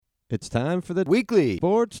It's time for the weekly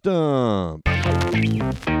sports dump.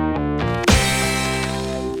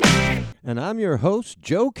 And I'm your host,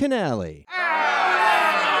 Joe Canale.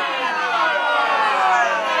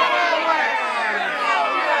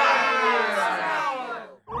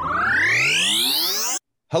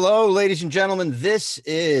 Hello, ladies and gentlemen. This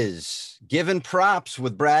is Givin Props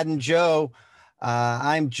with Brad and Joe.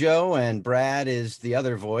 I'm Joe, and Brad is the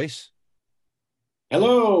other voice.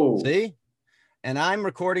 Hello. See? And I'm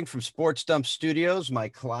recording from Sports Dump Studios, my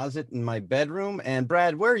closet in my bedroom. And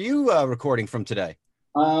Brad, where are you recording from today?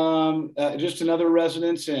 Just another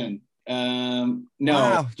Residence Inn. No.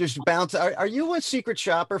 Wow, just bounce. Are you a secret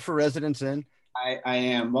shopper for Residence Inn? I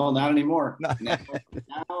am. Well, not anymore. Now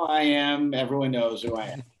I am. Everyone knows who I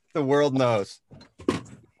am. The world knows.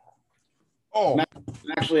 Oh,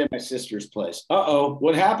 I'm actually at my sister's place. Uh-oh.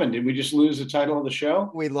 What happened? Did we just lose the title of the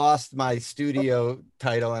show? we lost my studio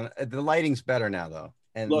title, and the lighting's better now, though.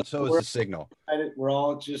 And Look, so is the signal. We're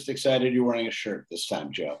all just excited you're wearing a shirt this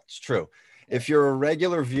time, Joe. It's true. If you're a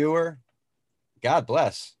regular viewer, God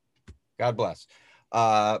bless. God bless.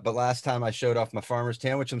 But last time I showed off my farmer's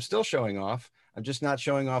tan, which I'm still showing off. I'm just not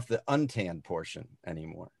showing off the untanned portion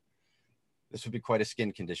anymore. This would be quite a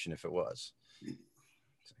skin condition if it was.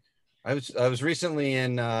 I was recently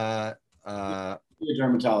in You're a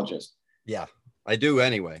dermatologist. Yeah, I do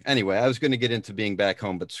anyway. Anyway, I was going to get into being back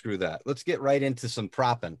home, but screw that. Let's get right into some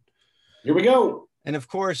propping. Here we go. And of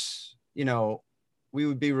course, you know, we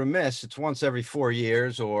would be remiss. It's once every 4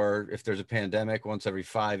 years, or if there's a pandemic, once every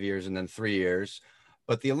 5 years and then 3 years.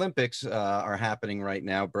 But the Olympics are happening right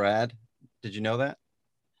now. Brad, did you know that?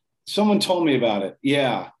 Someone told me about it.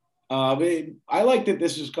 Yeah. I like that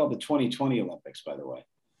this is called the 2020 Olympics, by the way.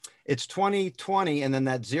 It's 2020, and then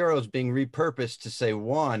that zero is being repurposed to say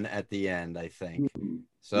one at the end, I think.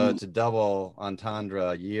 So it's a double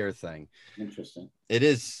entendre year thing. Interesting. It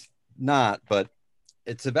is not, but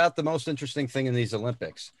it's about the most interesting thing in these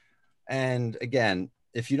Olympics. And again,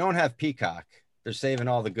 if you don't have Peacock, they're saving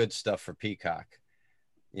all the good stuff for Peacock.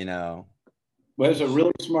 You know, Well, it's a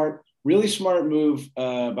really smart move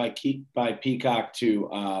by Peacock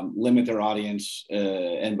to limit their audience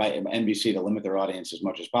and by NBC to limit their audience as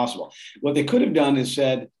much as possible. What they could have done is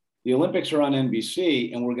said, the Olympics are on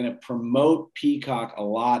NBC and we're going to promote Peacock a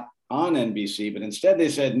lot on NBC. But instead they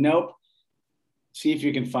said, nope, see if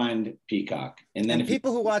you can find Peacock. And then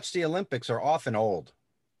people who watch the Olympics are often old.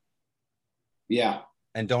 Yeah.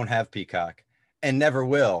 And don't have Peacock and never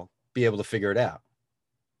will be able to figure it out.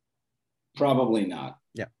 Probably not.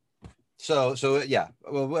 Yeah. So yeah.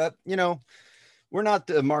 Well, you know, we're not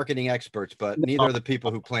the marketing experts, but neither are the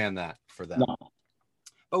people who plan that for them. No.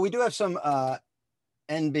 But we do have some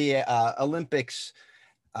NBA Olympics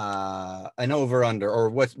an over under, or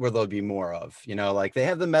what where there'll be more of. You know, like they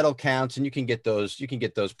have the medal counts, and you can get those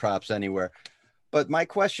props anywhere. But my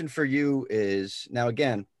question for you is, now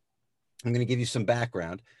again, I'm going to give you some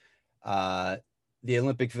background. The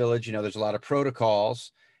Olympic Village, you know, there's a lot of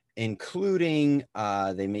protocols, including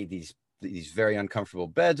they made these very uncomfortable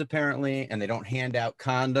beds apparently, and they don't hand out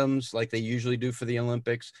condoms like they usually do for the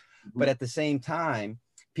Olympics. Mm-hmm. But at the same time,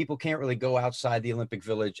 people can't really go outside the Olympic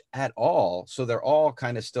Village at all. So they're all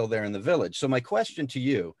kind of still there in the village. So my question to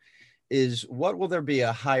you is, what will there be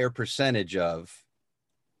a higher percentage of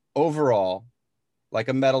overall, like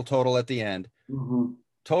a medal total at the end,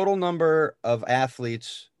 total number of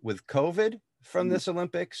athletes with COVID from this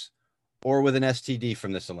Olympics, or with an STD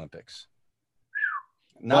from this Olympics?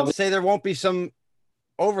 Not to say there won't be some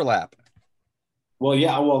overlap. Well,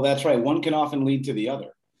 yeah, well, that's right. One can often lead to the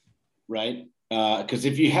other, right? Because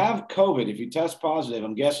if you have COVID, if you test positive,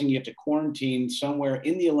 I'm guessing you have to quarantine somewhere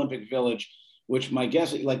in the Olympic Village, which my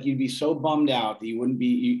guess is, like, you'd be so bummed out that you wouldn't be,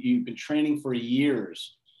 you've been training for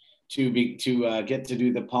years to get to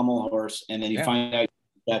do the pommel horse, and then you find out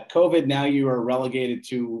that COVID, now you are relegated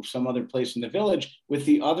to some other place in the village with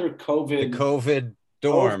the other COVID. The COVID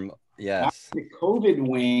dorm. Yes. The COVID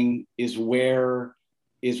wing is where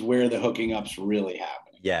the hooking up's really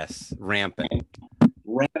happening. Yes. Rampant.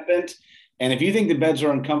 And if you think the beds are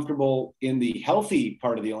uncomfortable in the healthy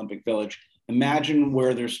part of the Olympic Village, imagine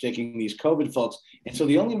where they're sticking these COVID folks. And so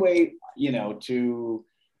the only way, you know, to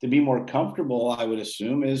be more comfortable, I would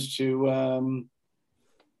assume, is to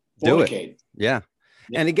do it. Yeah.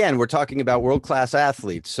 And again, we're talking about world-class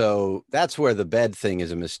athletes. So that's where the bed thing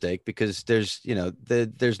is a mistake, because there's, you know,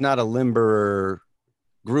 there's not a limberer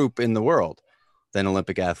group in the world than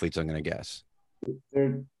Olympic athletes, I'm going to guess.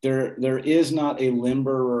 There is not a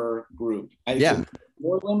limberer group.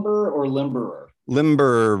 More limber or limberer?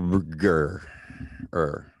 Limburger.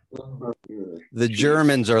 The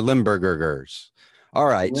Germans are Limburgers. All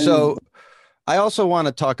right. So I also want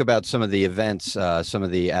to talk about some of the events, some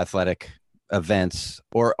of the athletic events,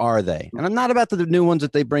 or are they? And I'm not about the new ones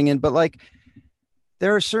that they bring in, but like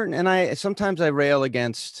there are certain, and I sometimes I rail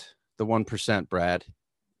against the 1%, Brad.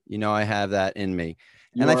 You know, I have that in me.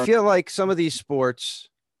 You And I are feel like some of these sports,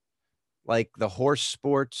 like the horse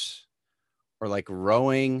sports or like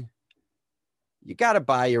rowing, you got to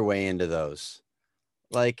buy your way into those.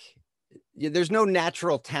 Like, there's no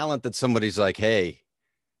natural talent that somebody's like, hey,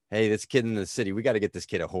 this kid in the city, we got to get this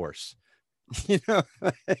kid a horse. You know,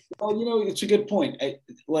 well, it's a good point.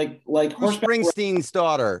 Like Bruce horseback. Springsteen's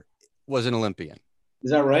daughter was an Olympian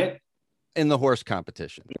Is that right? in the horse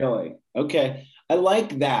competition Really? Okay. I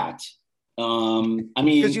like that. I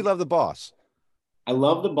because you mean, love the boss. I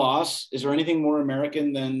love the boss. Is there anything more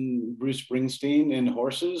American than Bruce Springsteen and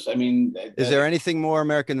horses? I mean, Is there anything more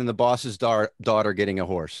American than the boss's daughter getting a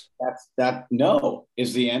horse? that no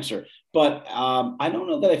is the answer. But I don't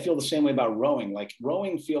know that I feel the same way about rowing. Like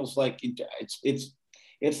rowing feels like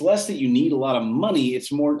it's less that you need a lot of money.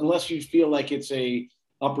 It's more unless you feel like it's a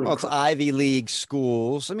upper. Well, it's Ivy League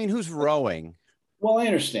schools. I mean, who's rowing? Well, I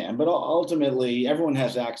understand, but ultimately, everyone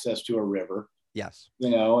has access to a river, Yes.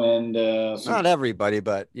 and Not everybody,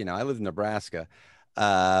 but I live in Nebraska.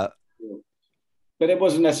 Uh, but it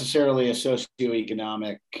wasn't necessarily a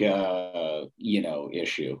socioeconomic,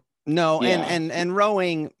 issue. no, Yeah. and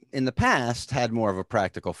rowing in the past had more of a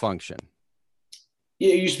practical function.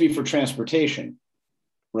 Yeah, it used to be for transportation,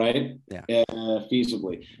 right? Yeah.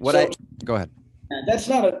 Feasibly. Go ahead.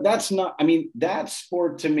 I mean, that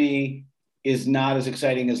sport to me is not as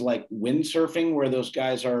exciting as like windsurfing, where those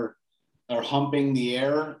guys are humping the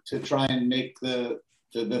air to try and make the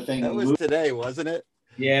thing That was move. today, wasn't it?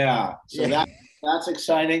 Yeah. So that's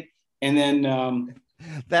exciting. And then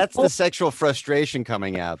that's the sexual frustration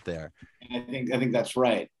coming out there. I think that's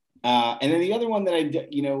right. And then the other one that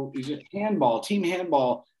is handball, team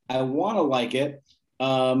handball. I want to like it,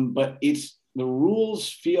 but the rules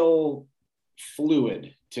feel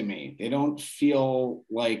fluid to me. They don't feel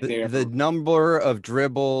like the number of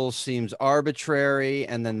dribbles seems arbitrary,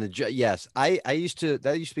 and then that used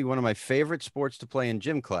to be one of my favorite sports to play in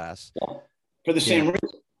gym class. Yeah, for the same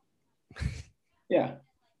reason. Yeah,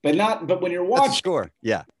 but when you're watching, score.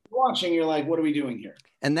 Yeah, you're like, what are we doing here?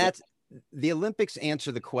 And that's the Olympics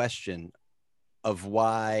answer the question of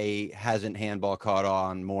why hasn't handball caught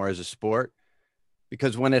on more as a sport?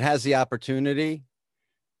 Because when it has the opportunity,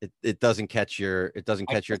 it doesn't catch your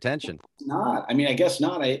attention. It's not. I mean, I guess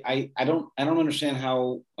not. I don't understand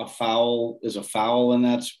how a foul is a foul in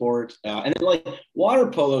that sport. And then like water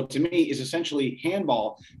polo to me is essentially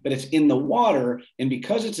handball, but it's in the water, and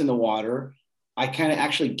because it's in the water, I kind of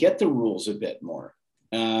actually get the rules a bit more.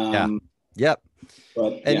 Yep.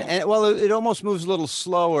 But and well, it almost moves a little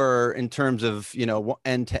slower in terms of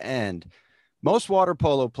end to end. Most water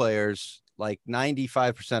polo players, like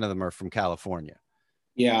 95% of them, are from California.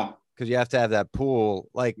 Yeah, because you have to have that pool,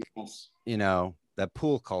 like that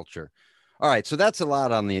pool culture. All right, so that's a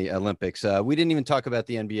lot on the Olympics. We didn't even talk about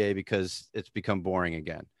the NBA because it's become boring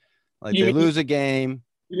again. Like they lose a game.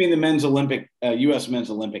 You mean the men's Olympic, U.S. men's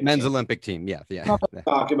Olympic team. Olympic team? Yeah.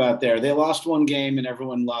 Talk about there. They lost one game and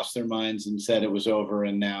everyone lost their minds and said it was over.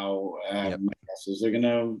 And now my guess is they're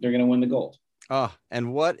gonna win the gold. Oh,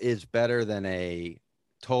 and what is better than a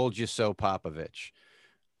 "told you so" Popovich?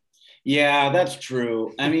 Yeah, that's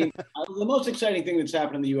true. I mean, the most exciting thing that's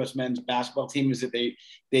happened in the U.S. men's basketball team is that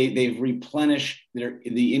they've replenished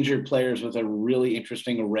the injured players with a really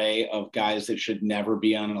interesting array of guys that should never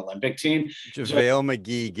be on an Olympic team. JaVale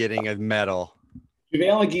McGee getting a medal.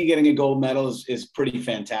 JaVale McGee getting a gold medal is pretty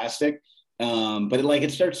fantastic. But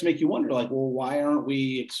it starts to make you wonder, like, well, why aren't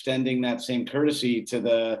we extending that same courtesy to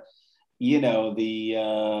the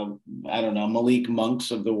I don't know, Malik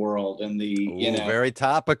Monks of the world and very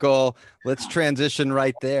topical. Let's transition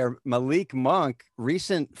right there. Malik Monk,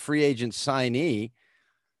 recent free agent signee.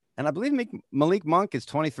 And I believe Malik Monk is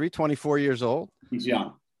 23, 24 years old. He's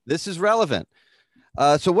young. This is relevant.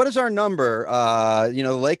 So what is our number?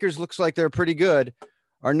 The Lakers looks like they're pretty good.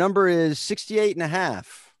 Our number is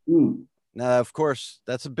 68.5. Now, of course,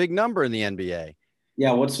 that's a big number in the NBA.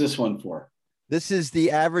 Yeah. What's this one for? This is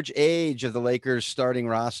the average age of the Lakers starting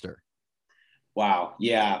roster. Wow.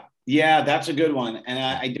 Yeah. Yeah, that's a good one. And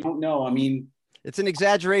I don't know. I mean, it's an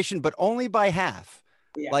exaggeration, but only by half.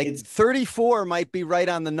 Yeah, like 34 might be right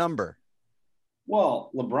on the number.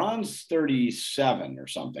 Well, LeBron's 37 or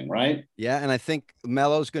something, right? Yeah, and I think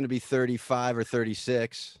Melo's going to be 35 or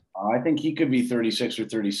 36. I think he could be 36 or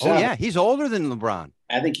 37. Oh, yeah, he's older than LeBron.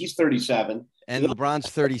 I think he's 37. And LeBron's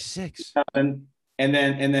 36. And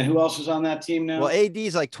then who else is on that team now? Well,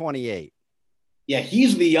 AD's like 28. Yeah,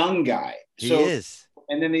 he's the young guy. He is.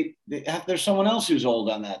 And then there's someone else who's old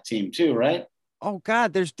on that team too, right? Oh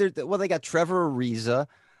God, they got Trevor Ariza.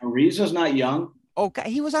 Ariza's not young. Oh God,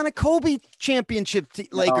 he was on a Kobe championship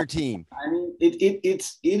Laker team. I mean, it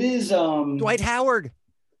is Dwight Howard.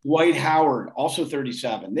 Dwight Howard, also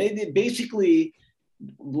 37. They basically,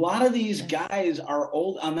 a lot of these guys are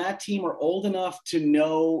old on that team, are old enough to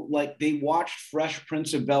know, like, they watched Fresh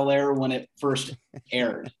Prince of Bel-Air when it first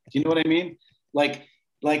aired. Do you know what I mean? Like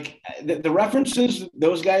the references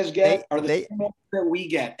those guys get are the same that we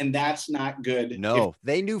get, and that's not good. No,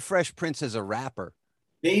 they knew Fresh Prince as a rapper.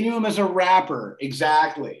 They knew him as a rapper.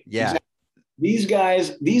 Exactly. Yeah.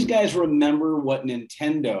 Exactly. These guys remember what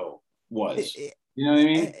Nintendo was. You know what I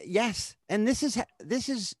mean? Yes. And this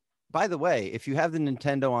is, by the way, if you have the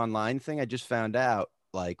Nintendo Online thing, I just found out,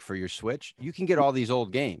 like, for your Switch, you can get all these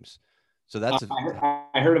old games. So that's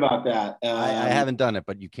I heard about that. I haven't done it,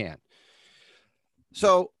 but you can.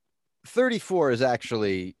 So 34 is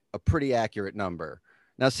actually a pretty accurate number.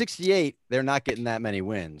 Now 68, they're not getting that many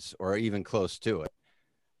wins or even close to it.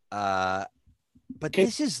 But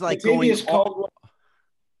this is like Contavious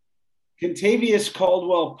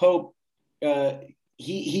Caldwell Pope.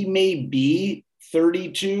 He may be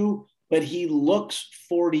 32, but he looks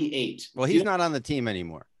 48. Well, he's not on the team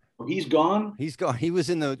anymore. He's gone. He's gone. He was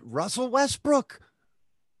in the Russell Westbrook.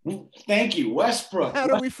 Thank you, Westbrook. How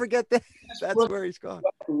do we forget that? That's where he's gone.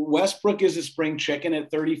 Westbrook is a spring chicken at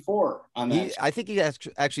 34 on that. I think he has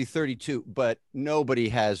actually 32, but nobody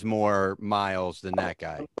has more miles than that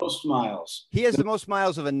guy. Most miles. He has the most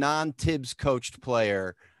miles of a non-Tibbs coached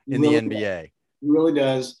player in the NBA. He really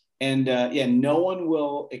does. And no one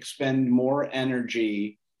will expend more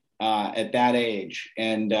energy at that age.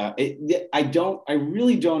 And I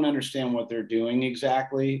really don't understand what they're doing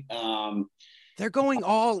exactly. They're going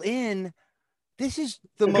all in. This is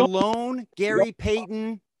the Malone, Gary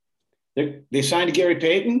Payton. They signed Gary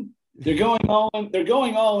Payton. They're going all in. They're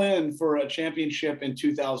going all in for a championship in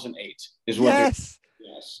 2008. Is what?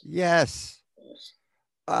 Yes.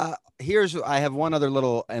 I have one other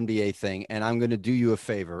little NBA thing, and I'm going to do you a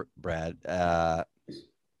favor, Brad.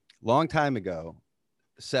 Long time ago,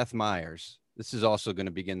 Seth Meyers. This is also going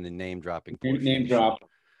to begin the name dropping. Name drop.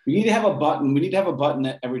 We need to have a button. We need to have a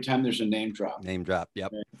button every time there's a name drop. Name drop.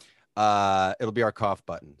 Yep. It'll be our cough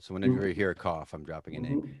button. So whenever you hear a cough, I'm dropping a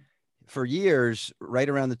name. For years, right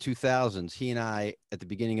around the 2000s, he and I, at the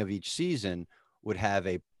beginning of each season, would have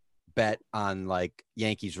a bet on, like,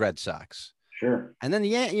 Yankees Red Sox. Sure. And then the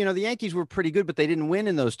Yankees were pretty good, but they didn't win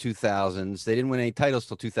in those 2000s. They didn't win any titles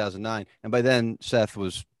till 2009. And by then, Seth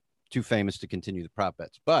was too famous to continue the prop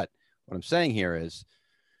bets. But what I'm saying here is,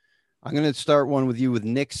 I'm going to start one with you with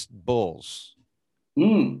Knicks Bulls.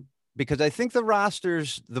 Because I think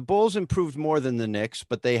the Bulls improved more than the Knicks,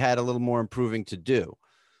 but they had a little more improving to do.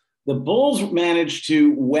 The Bulls managed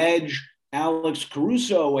to wedge Alex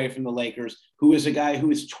Caruso away from the Lakers, who is a guy who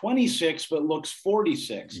is 26 but looks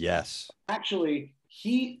 46. Yes. Actually,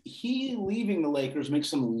 he leaving the Lakers makes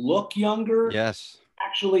them look younger. Yes.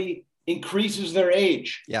 Actually increases their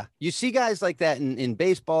age. Yeah. You see guys like that in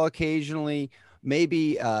baseball occasionally.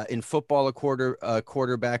 Maybe in football, a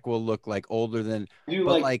quarterback will look like older than. I do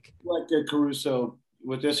like Caruso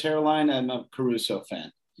with this hairline. I'm a Caruso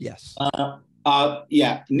fan. Yes.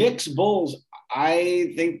 Knicks Bulls.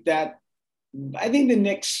 I think the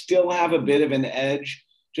Knicks still have a bit of an edge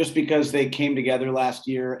just because they came together last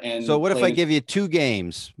year. And so, what if I give you 2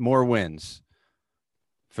 games more wins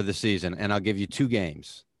for the season, and I'll give you 2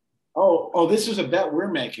 games? Oh, this is a bet we're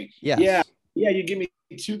making. Yes. Yeah. You give me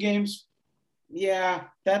 2 games. Yeah,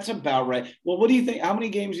 that's about right. Well, what do you think? How many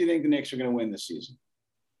games do you think the Knicks are going to win this season?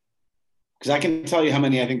 Because I can tell you how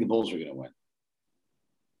many I think the Bulls are going to win.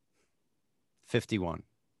 51.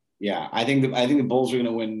 Yeah, I think the Bulls are going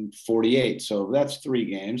to win 48. So that's 3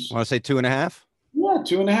 games. Want to say 2.5? Yeah,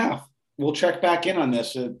 2.5. We'll check back in on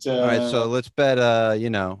this. All right, so let's bet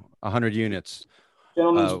 100 units.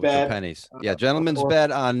 Gentlemen's bet. Pennies. Yeah, gentlemen's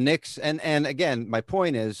bet on Knicks. And again, my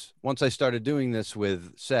point is, once I started doing this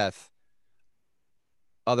with Seth,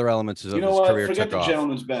 other elements of his career Forget took the off.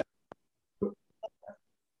 Gentleman's bet.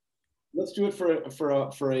 Let's do it for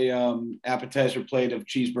a appetizer plate of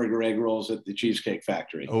cheeseburger egg rolls at the Cheesecake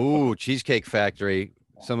Factory. Oh, Cheesecake Factory.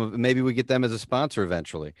 Maybe we get them as a sponsor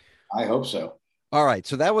eventually. I hope so. All right,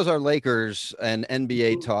 so that was our Lakers and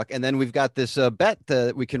NBA talk, and then we've got this bet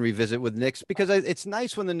that we can revisit with Knicks, because it's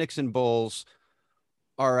nice when the Knicks and Bulls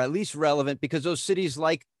are at least relevant, because those cities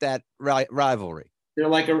like that rivalry. They're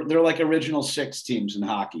like original 6 teams in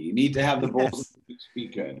hockey. You need to have the Bulls be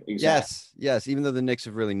good. Exactly. Yes. Even though the Knicks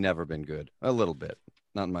have really never been good, a little bit,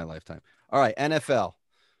 not in my lifetime. All right, NFL.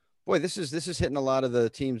 Boy, this is hitting a lot of the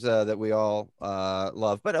teams that we all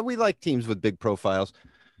love, but we like teams with big profiles.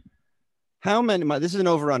 How many? This is an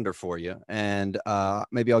over under for you, and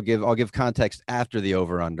maybe I'll give context after the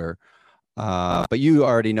over under. But you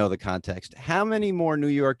already know the context. How many more New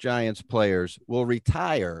York Giants players will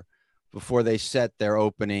retire before they set their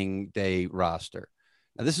opening day roster?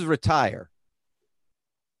 Now, this is retire.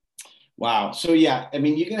 Wow. So yeah, I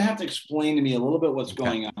mean, you're gonna have to explain to me a little bit what's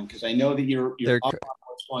going on, because I know that you're up on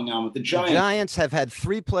what's going on with the Giants. The Giants have had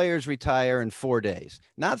 3 players retire in 4 days.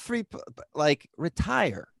 Not 3, like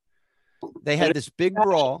retire. They had this big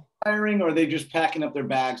brawl. Retiring, or are they just packing up their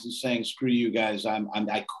bags and saying, "Screw you guys,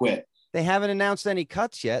 I quit"? They haven't announced any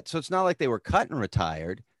cuts yet, so it's not like they were cut and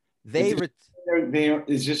retired. Is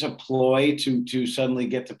this a ploy to suddenly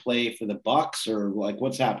get to play for the Bucks, or like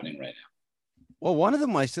what's happening right now? Well, one of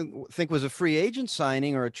them I think was a free agent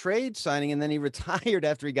signing or a trade signing, and then he retired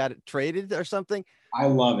after he got it traded or something. I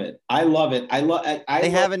love it. They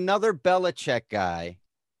have another Belicheck guy.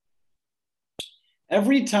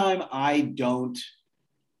 Every time I don't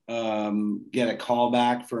get a call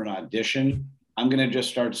back for an audition, I'm going to just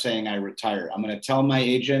start saying I retired. I'm going to tell my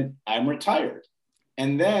agent I'm retired.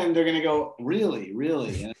 And then they're going to go, really,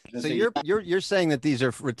 really? So you're saying that these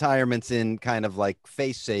are retirements in kind of like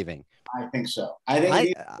face saving. I think so.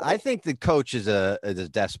 I think the coach is a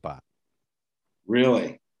despot.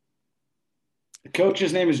 Really? The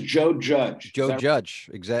coach's name is Joe Judge. Joe Judge.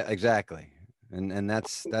 Exactly. And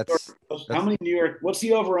that's how many New York, what's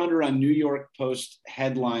the over under on New York Post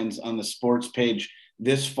headlines on the sports page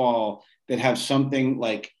this fall that have something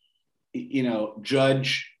like,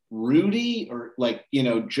 Judge Rudy, or like,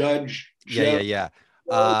 Judge Joe? Yeah.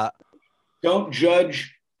 Don't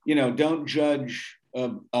judge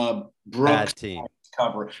Brooks team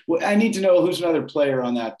cover. Well, I need to know who's another player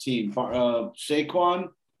on that team. Saquon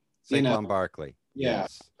Barkley. Yeah.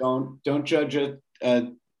 Yes. Don't judge a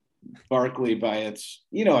Barkley by its,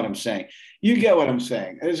 you know what I'm saying. You get what I'm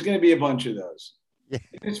saying. There's going to be a bunch of those. Yeah.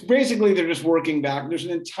 It's basically they're just working back. There's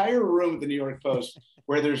an entire room at the New York Post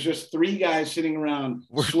where there's just 3 guys sitting around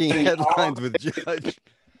working headlines with Judge.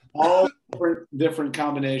 All different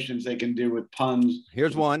combinations they can do with puns.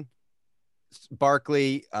 Here's one.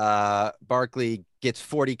 Barkley gets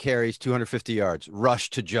 40 carries, 250 yards.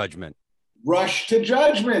 Rush to judgment.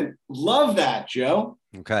 Love that, Joe.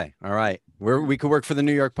 Okay. All right. We could work for the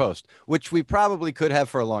New York Post, which we probably could have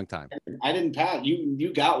for a long time. I didn't pass.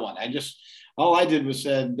 You got one. All I did was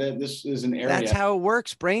said that this is an area. That's how it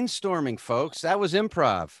works. Brainstorming, folks. That was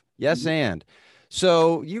improv. Yes. And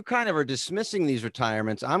so you kind of are dismissing these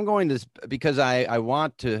retirements. I'm going to, because I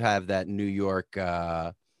want to have that New York,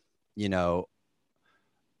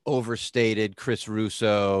 overstated Chris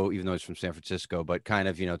Russo, even though he's from San Francisco, but kind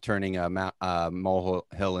of, turning a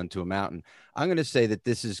molehill into a mountain. I'm going to say that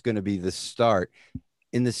this is going to be the start,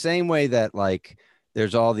 in the same way that, like,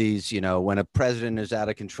 there's all these, when a president is out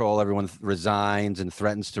of control, everyone resigns and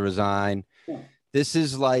threatens to resign. Yeah. This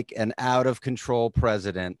is like an out of control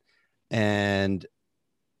president, and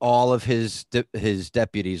all of his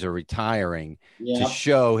deputies are retiring to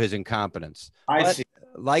show his incompetence. I see.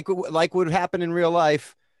 Like would happen in real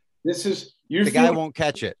life. The guy won't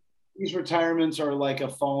catch it. These retirements are like a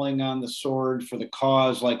falling on the sword for the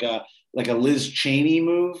cause, like a Liz Cheney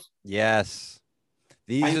move. Yes.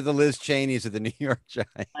 These are the Liz Cheneys of the New York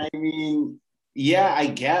Giants. I mean, yeah, I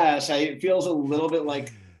guess. It feels a little bit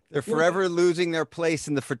like they're forever losing their place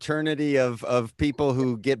in the fraternity of people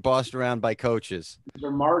who get bossed around by coaches. These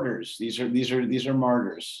are martyrs. These are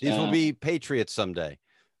martyrs. These will be patriots someday.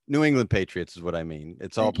 New England Patriots is what I mean.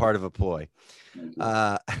 It's all part of a ploy.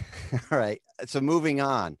 All right. So moving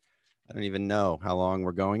on. I don't even know how long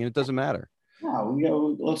we're going, and it doesn't matter.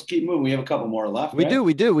 No, let's keep moving. We have a couple more left. We do.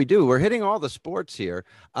 We're hitting all the sports here.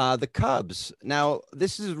 The Cubs. Now,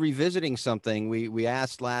 this is revisiting something we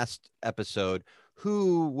asked last episode.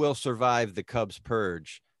 Who will survive the Cubs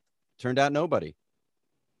purge? Turned out nobody.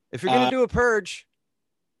 If you're going to do a purge.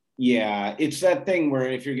 Yeah, it's that thing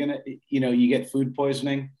where if you're going to, you get food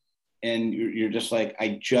poisoning and you're just like,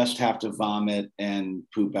 I just have to vomit and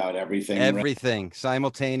poop out everything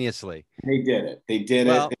simultaneously. They did it.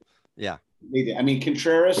 Yeah. They did. I mean,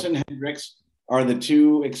 Contreras and Hendricks are the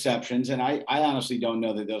 2 exceptions, and I honestly don't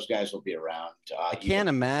know that those guys will be around. I can't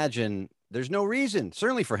imagine. There's no reason.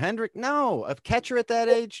 Certainly for Hendrick, no. A catcher at that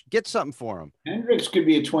age, get something for him. Hendricks could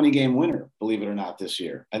be a 20-game winner, believe it or not, this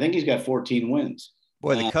year. I think he's got 14 wins.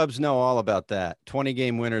 Boy, the Cubs know all about that.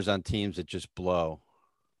 20-game winners on teams that just blow.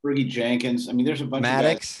 Fergie Jenkins. I mean, there's a bunch of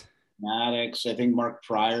guys. Maddox. I think Mark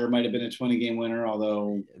Pryor might have been a 20-game winner,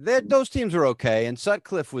 although those teams were okay. And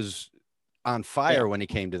Sutcliffe was on fire when he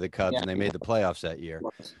came to the Cubs and they made the playoffs that year.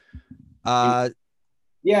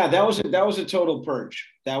 Yeah, that was a total purge.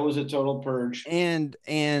 That was a total purge. And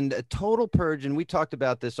a total purge. And we talked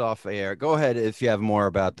about this off air. Go ahead if you have more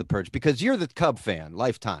about the purge, because you're the Cub fan,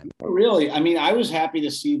 lifetime. Really? I mean, I was happy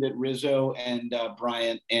to see that Rizzo and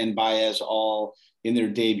Bryant and Baez all in their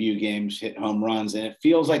debut games hit home runs. And it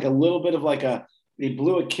feels like a little bit of like they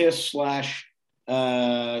blew a kiss slash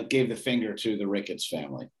gave the finger to the Ricketts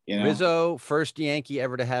family. You know? Rizzo, first Yankee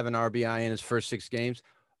ever to have an RBI in his first 6 games.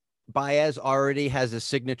 Baez already has a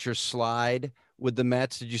signature slide with the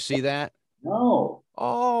Mets. Did you see that? No.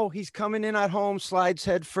 Oh, he's coming in at home, slides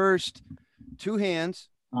head first, 2 hands.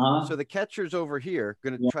 So the catcher's over here,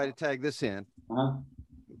 going to try to tag this hand,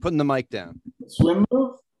 putting the mic down. Swim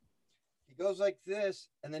move? He goes like this,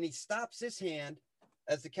 and then he stops his hand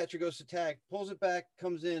as the catcher goes to tag, pulls it back,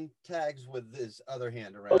 comes in, tags with his other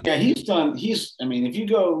hand around. Okay, I mean, if you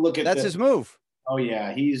go look at his move. Oh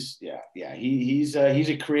yeah, he's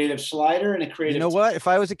a creative slider and a creative. You know what? If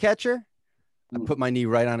I was a catcher, I'd put my knee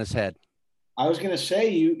right on his head. I was gonna say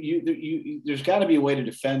you there's got to be a way to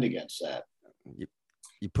defend against that.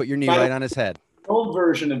 You put your knee right on his head. The old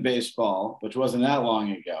version of baseball, which wasn't that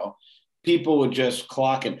long ago, people would just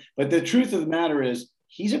clock him. But the truth of the matter is,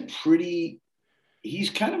 he's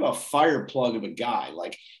kind of a fire plug of a guy.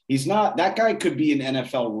 Like that guy could be an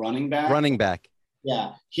NFL running back.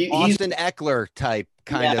 Yeah. Austin Eckler type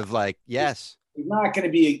kind of like, yes. He's not going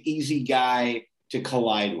to be an easy guy to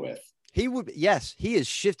collide with. He would. Yes, he is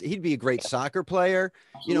shifted. He'd be a great soccer player.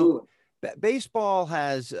 Absolutely. You know, baseball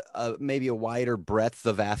has maybe a wider breadth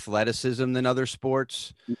of athleticism than other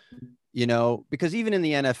sports, you know, because even in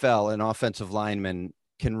the NFL, an offensive lineman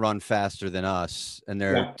can run faster than us and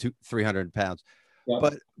they're 300 pounds.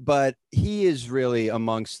 Yeah. But he is really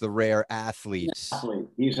amongst the rare athletes.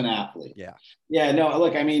 He's an athlete. Yeah. Yeah. No,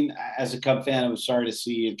 look, I mean, as a Cub fan, I was sorry to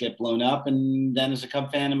see it get blown up. And then as a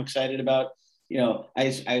Cub fan, I'm excited about, you know,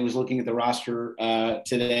 I was looking at the roster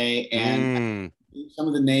today and some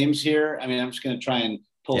of the names here. I mean, I'm just going to try and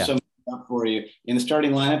pull some up for you. In the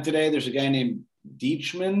starting lineup today, there's a guy named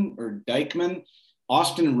Dykman,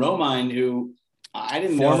 Austin Romine, who I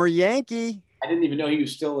didn't know. Former Yankee. I didn't even know he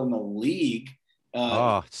was still in the league.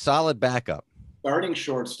 Solid backup. Starting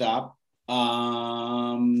shortstop.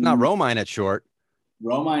 Not Romine at short.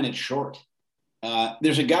 Romine at short.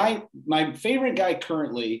 There's a guy, my favorite guy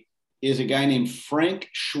currently is a guy named Frank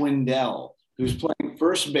Schwindel, who's playing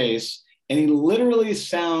first base, and he literally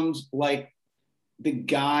sounds like the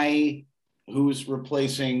guy who's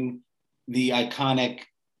replacing the iconic,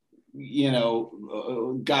 you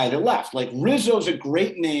know, guy that left. Like Rizzo's a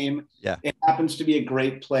great name. Yeah. It happens to be a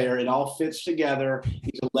great player. It all fits together.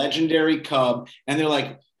 He's a legendary Cub. And they're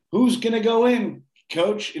like, who's going to go in,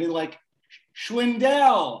 coach? And they're like,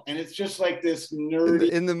 Schwindel. And it's just like this nerdy.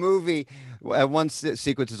 In the movie, at one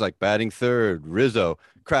sequence is like batting third, Rizzo.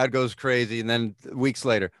 Crowd goes crazy. And then weeks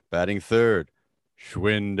later, batting third,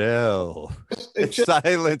 Schwindel. It's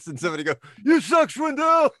silence, and somebody go, "You suck,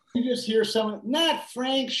 Schwindel." You just hear someone, not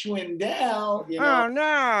Frank Schwindel. You know? Oh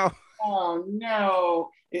no! Oh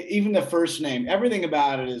no! Even the first name, everything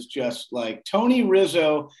about it is just like Tony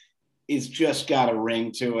Rizzo. Is just got a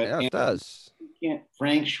ring to it. Yeah, it does.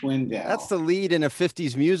 Frank Schwindel. That's the lead in a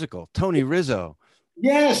 '50s musical. Tony Rizzo.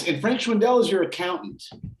 Yes, and Frank Schwindel is your accountant.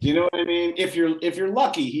 Do you know what I mean? If you're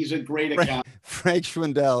lucky, he's a great accountant. Frank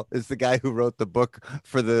Schwindel is the guy who wrote the book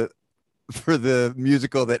for the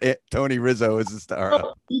musical that Tony Rizzo is the star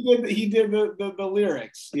of. He did the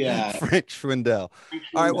lyrics. Yeah. Frank Schwindel.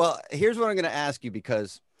 All right. Well, here's what I'm going to ask you,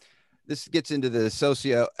 because this gets into the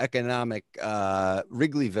socioeconomic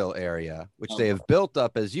Wrigleyville area, which they have built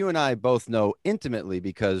up, as you and I both know intimately,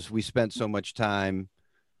 because we spent so much time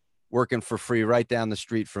working for free right down the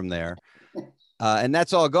street from there. And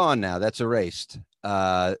that's all gone now. That's erased.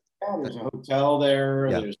 There's a hotel there.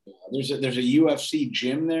 Yeah. There's a UFC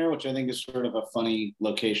gym there, which I think is sort of a funny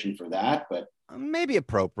location for that, but maybe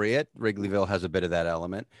appropriate. Wrigleyville has a bit of that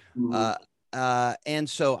element. And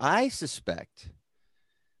so I suspect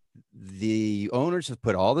the owners have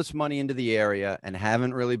put all this money into the area and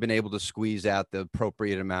haven't really been able to squeeze out the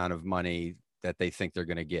appropriate amount of money that they think they're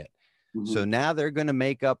going to get. So now they're going to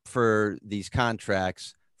make up for these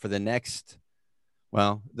contracts for the next,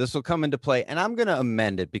 well, this will come into play, and I'm going to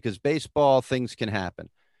amend it because baseball, things can happen.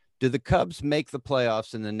 Do the Cubs make the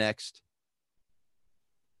playoffs in the next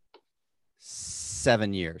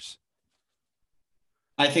 7 years?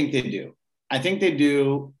 I think they do. I think they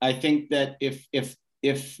do. I think that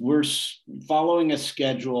if we're following a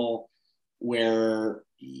schedule where,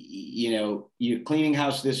 you know, you're cleaning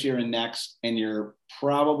house this year and next, and you're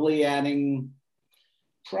probably adding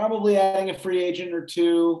probably adding a free agent or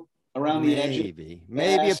two around the edge.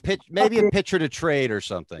 Maybe a pitcher to trade or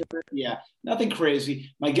something. Yeah, nothing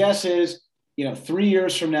crazy. My guess is, 3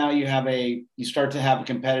 years from now, you start to have a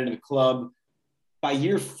competitive club. By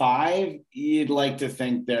year 5, you'd like to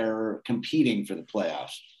think they're competing for the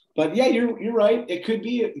playoffs. But yeah, you're right.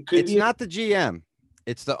 It's not the GM,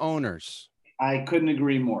 it's the owners. I couldn't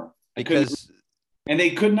agree more. And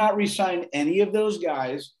they could not re-sign any of those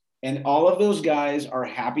guys. And all of those guys are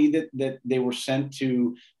happy that they were sent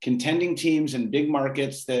to contending teams in big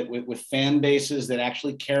markets that with fan bases that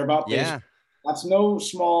actually care about baseball. That's no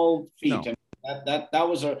small feat. No. I mean,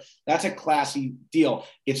 that's a classy deal.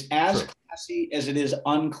 It's as classy as it is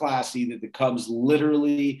unclassy that the Cubs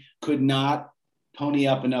literally could not pony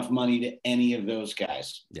up enough money to any of those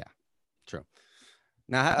guys. Yeah, true.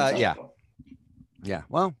 Now, yeah.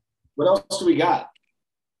 Well, what else do we got?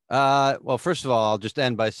 Well, first of all, I'll just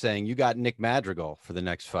end by saying you got Nick Madrigal for the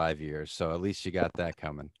next 5 years, so at least you got that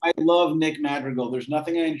coming. I love Nick Madrigal. There's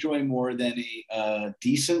nothing I enjoy more than a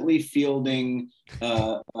decently fielding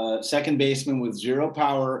second baseman with zero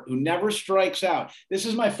power who never strikes out. This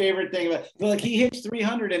is my favorite thing about. Like, he hits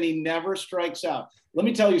 300 and he never strikes out. Let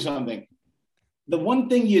me tell you something. The one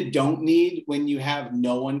thing you don't need when you have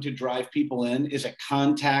no one to drive people in is a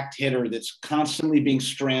contact hitter that's constantly being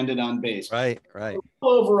stranded on base. Right.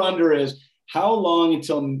 Over under is how long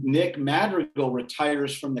until Nick Madrigal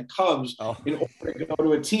retires from the Cubs in order to go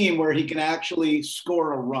to a team where he can actually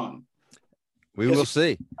score a run. We will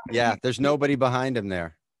see. Yeah, there's nobody behind him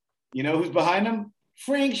there. You know who's behind him?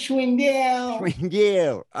 Frank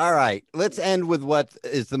Schwindel. All right, let's end with what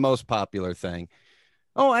is the most popular thing.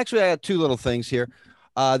 Oh, actually, I got 2 little things here.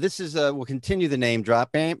 This is we'll continue the name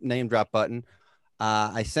drop button.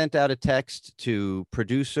 I sent out a text to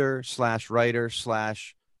producer / writer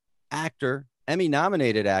 / actor,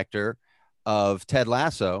 Emmy-nominated actor of Ted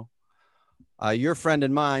Lasso. Your friend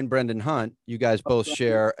and mine, Brendan Hunt. You guys both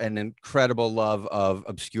share an incredible love of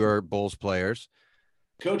obscure Bulls players.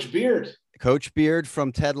 Coach Beard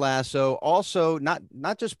from Ted Lasso. Also,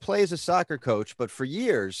 not just plays a soccer coach, but for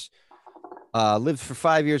years. Lived for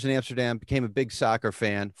 5 years in Amsterdam, became a big soccer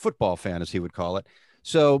fan, football fan, as he would call it.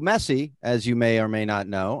 So Messi, as you may or may not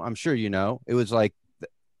know, I'm sure you know, it was like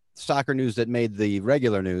soccer news that made the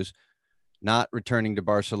regular news, not returning to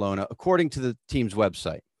Barcelona, according to the team's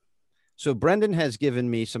website. So Brendan has given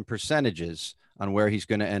me some percentages on where he's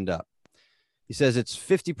going to end up. He says it's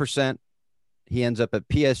 50%. He ends up at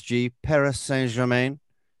PSG, Paris Saint-Germain.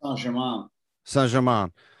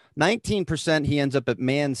 Saint-Germain. 19% he ends up at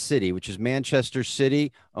Man City, which is Manchester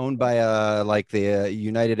City, owned by the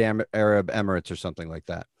United Arab Emirates or something like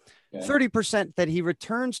that. Okay. 30% that he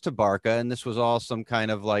returns to Barca, and this was all some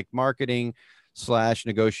kind of like marketing /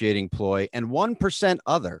 negotiating ploy, and 1%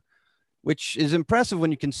 other, which is impressive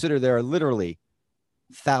when you consider there are literally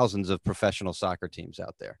thousands of professional soccer teams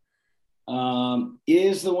out there.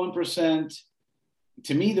 Is the 1%,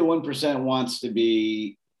 to me, the 1% wants to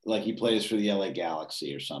be like he plays for the LA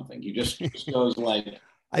Galaxy or something. He just goes like.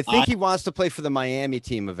 I think he wants to play for the Miami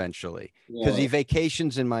team eventually because he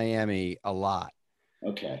vacations in Miami a lot.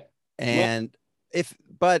 Okay. And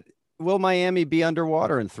but will Miami be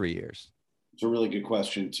underwater in 3 years? It's a really good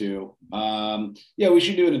question too. We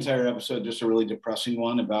should do an entire episode, just a really depressing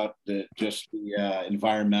one about the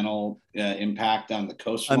environmental impact on the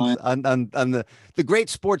coastline, on the great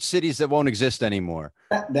sports cities that won't exist anymore.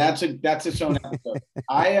 That's its own episode.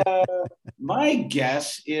 My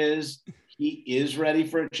guess is he is ready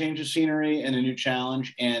for a change of scenery and a new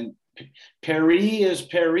challenge. And Paris is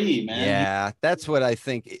Paris, man. Yeah, that's what I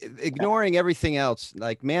think. Ignoring everything else,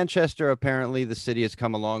 like Manchester, apparently the city has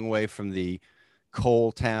come a long way from the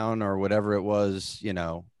coal town or whatever it was,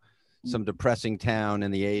 some depressing town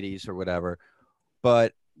in the 80s or whatever,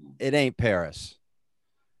 but it ain't Paris.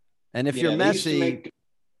 And if you're Messi,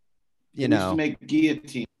 used to make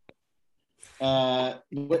guillotine.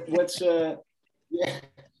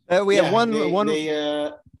 We have one. I mean,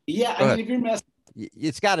 if you're Messi,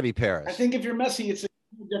 it's got to be Paris. I think if you're Messi, it's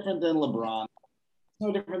different than LeBron. It's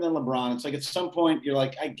no different than LeBron. It's like at some point you're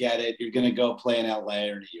like, I get it. You're going to go play in LA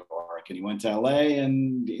or New York, and he went to LA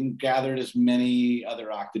and gathered as many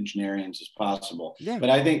other octogenarians as possible. Yeah. But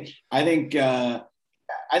I think Messi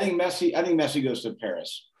goes to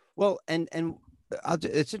Paris. Well, and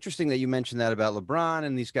it's interesting that you mentioned that about LeBron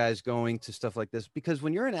and these guys going to stuff like this, because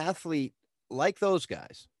when you're an athlete like those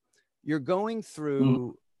guys, you're going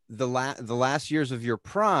through the last years of your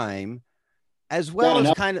prime, as well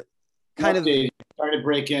as kind of Sorry to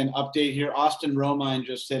break in. Update here. Austin Romine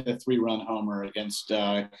just hit a 3-run homer against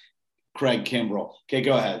Craig Kimbrell. Okay,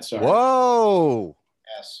 go ahead. Sorry. Whoa.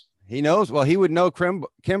 Yes. He knows. Well, he would know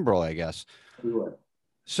Kimbrel, I guess. He would.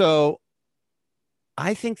 So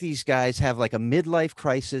I think these guys have like a midlife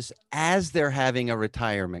crisis as they're having a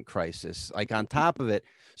retirement crisis, like on top of it.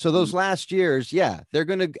 So those last years, yeah, they're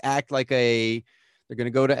going to act like they're going to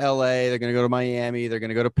go to LA, they're going to go to Miami, they're going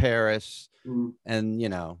to go to Paris, and, you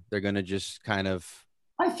know, they're going to just kind of.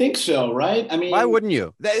 I think so, right? I mean, why wouldn't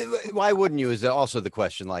you? Why wouldn't you is also the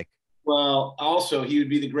question. Like, well, also he would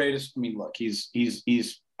be the greatest. I mean, look, he's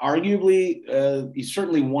arguably, he's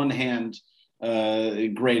certainly one hand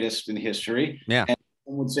greatest in history. Yeah. And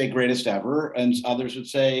some would say greatest ever, and others would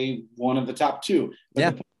say one of the top two. But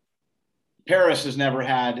yeah. Paris has never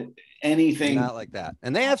had anything not like that.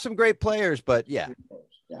 And they have some great players, but yeah.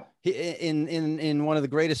 Yeah. In one of the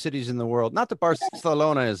greatest cities in the world. Not that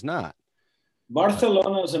Barcelona is not.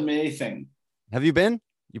 Barcelona is amazing. Have you been?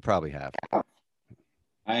 You probably have.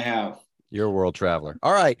 I have. You're a world traveler.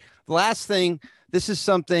 All right. The last thing, this is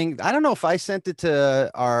something, I don't know if I sent it to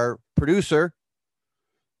our producer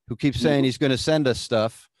who keeps saying he's going to send us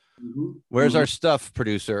stuff. Where's our stuff,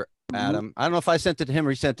 producer Adam? I don't know if I sent it to him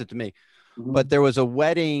or he sent it to me. But there was a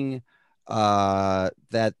wedding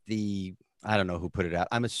that I don't know who put it out.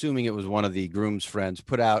 I'm assuming it was one of the groom's friends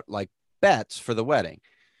put out like bets for the wedding.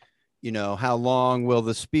 You know, how long will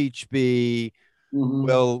the speech be?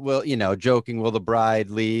 Will, you know, joking, will the bride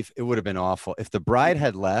leave? It would have been awful if the bride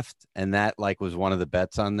had left and that like was one of the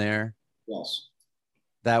bets on there. Yes.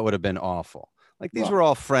 That would have been awful. Like these were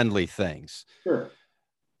all friendly things. Sure.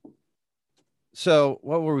 So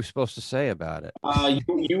what were we supposed to say about it?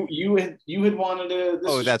 You had wanted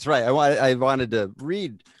to. That's right. I wanted to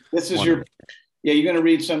read. This is your. Yeah, you're going to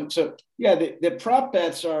read some. So yeah, the prop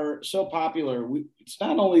bets are so popular. It's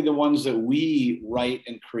not only the ones that we write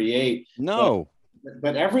and create. No.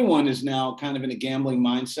 But everyone is now kind of in a gambling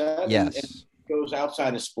mindset. Yes. And goes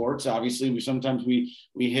outside of sports. Obviously, sometimes we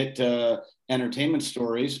hit entertainment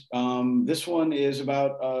stories. This one is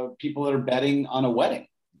about people that are betting on a wedding.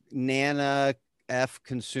 Nana F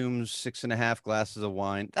consumes 6.5 glasses of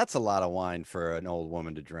wine. That's a lot of wine for an old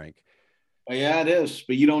woman to drink. Oh, yeah, it is.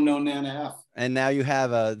 But you don't know Nana F. And now you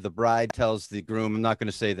have the bride tells the groom, I'm not going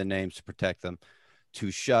to say the names to protect them,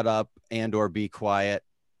 to shut up and or be quiet.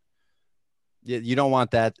 You don't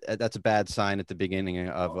want that. That's a bad sign at the beginning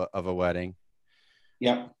of a wedding.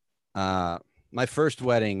 Yep. My first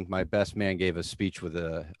wedding, my best man gave a speech with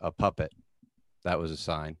a puppet. That was a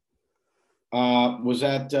sign. Was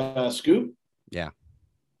that Scoop? Yeah.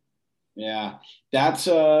 Yeah. That's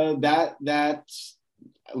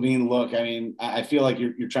I mean, look, I mean, I feel like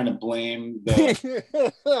you're trying to blame the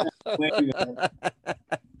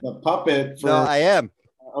puppet for. No, I am.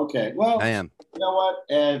 Okay. Well, I am. You know what?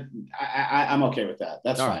 I'm okay with that.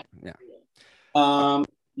 That's fine. Right. Yeah.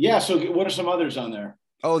 Yeah. So what are some others on there?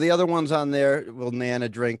 Oh, the other ones on there. Will Nana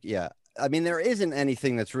drink? Yeah. I mean, there isn't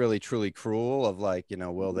anything that's really truly cruel of like, you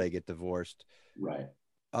know, will they get divorced? Right.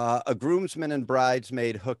 A groomsman and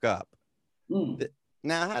bridesmaid hook up.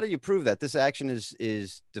 Now, how do you prove that? This action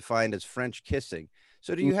is defined as French kissing.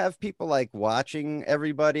 So do you have people like watching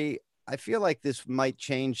everybody? I feel like this might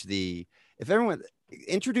change if everyone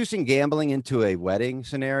introducing gambling into a wedding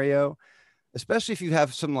scenario, especially if you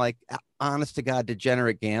have some like honest to God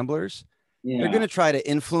degenerate gamblers, they're going to try to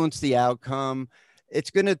influence the outcome. It's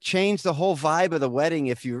going to change the whole vibe of the wedding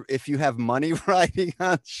if you have money riding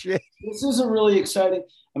on shit. This is a really exciting.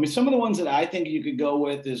 I mean, some of the ones that I think you could go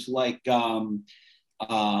with is like, you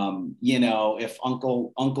know, if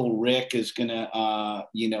Uncle Rick is gonna,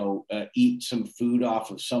 eat some food off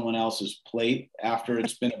of someone else's plate after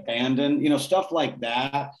it's been abandoned, you know, stuff like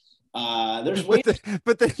that. There's ways,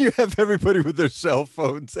 but then you have everybody with their cell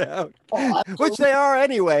phones out, which they are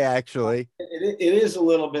anyway. Actually, it is a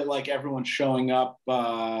little bit like everyone showing up,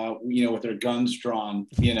 with their guns drawn.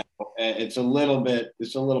 You know, it's a little bit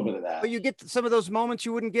of that. But you get some of those moments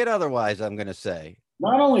you wouldn't get otherwise. I'm going to say.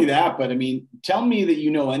 Not only that, but I mean, tell me that you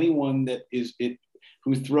know anyone that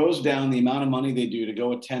who throws down the amount of money they do to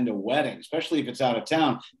go attend a wedding, especially if it's out of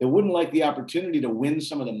town, that wouldn't like the opportunity to win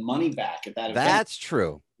some of the money back at that event. That's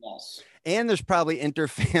true. Yes. And there's probably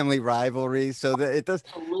inter-family rivalry, so that it does.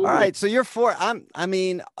 Absolutely. All right, so you're for. I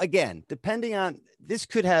mean, again, depending on this,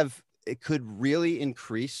 it could really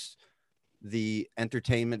increase the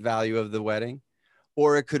entertainment value of the wedding,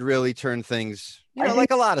 or it could really turn things, like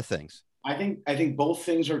a lot of things. I think both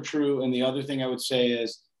things are true. And the other thing I would say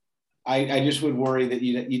is I just would worry that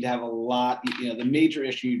you'd have a lot, the major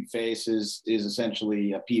issue you'd face is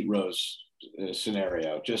essentially a Pete Rose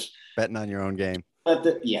scenario. Just betting on your own game.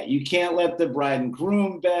 You can't let the bride and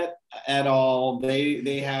groom bet at all.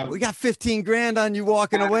 We got 15 grand on you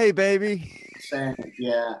walking away, baby.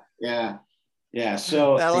 Yeah. Yeah.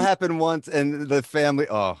 So That'll happen once, and the family.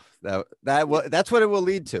 Oh, that's what it will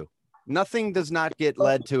lead to. Nothing does not get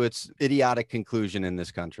led to its idiotic conclusion in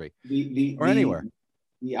this country or anywhere.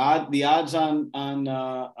 The odds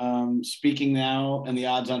on speaking now and the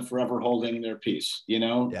odds on forever holding their peace,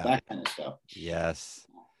 that kind of stuff. Yes,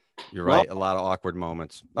 you're right. A lot of awkward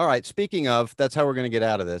moments. All right. Speaking of, that's how we're going to get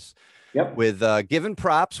out of this. Yep. With Givin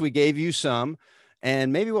Props, we gave you some,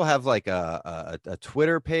 and maybe we'll have like a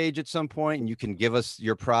Twitter page at some point, and you can give us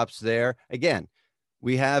your props there. Again,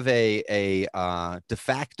 we have a de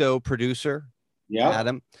facto producer,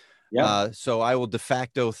 Adam. Yeah. So I will de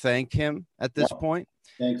facto thank him at this point.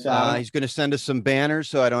 Thanks, Adam. He's going to send us some banners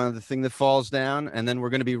so I don't have the thing that falls down. And then we're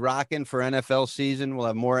going to be rocking for NFL season. We'll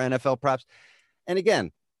have more NFL props. And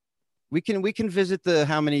again, we can visit the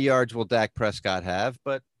how many yards will Dak Prescott have,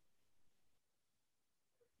 but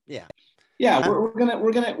yeah. We're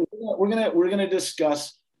gonna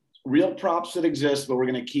discuss real props that exist, but we're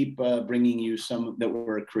gonna keep bringing you some that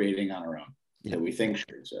we're creating on our own that we think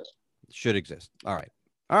should exist. Should exist. All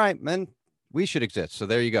right, man. We should exist. So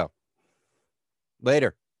there you go.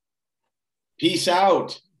 Later. Peace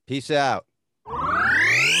out. Peace out.